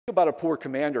about a poor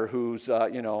commander who's,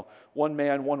 you know, one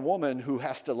man, one woman who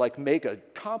has to like make a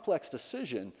complex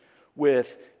decision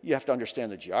with, you have to understand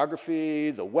the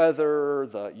geography, the weather,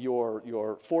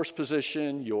 your force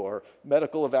position, your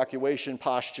medical evacuation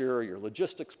posture, your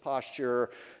logistics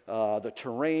posture, the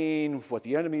terrain, what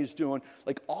the enemy is doing,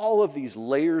 like all of these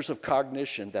layers of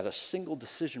cognition that a single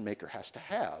decision maker has to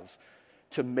have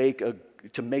to make a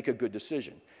good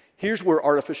decision. Here's where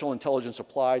artificial intelligence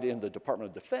applied in the Department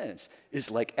of Defense is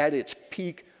like at its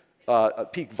peak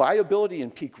viability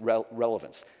and peak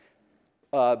relevance.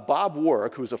 Bob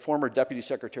Warwick, who's a former Deputy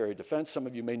Secretary of Defense, some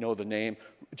of you may know the name,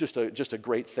 just a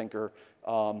great thinker,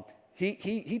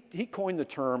 he coined the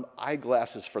term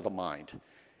eyeglasses for the mind.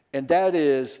 And that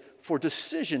is, for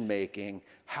decision making,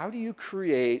 how do you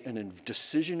create a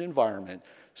decision environment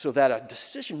so that a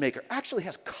decision maker actually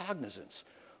has cognizance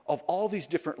of all these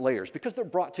different layers, because they're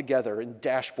brought together in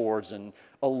dashboards and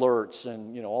alerts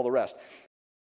and, you know, all the rest.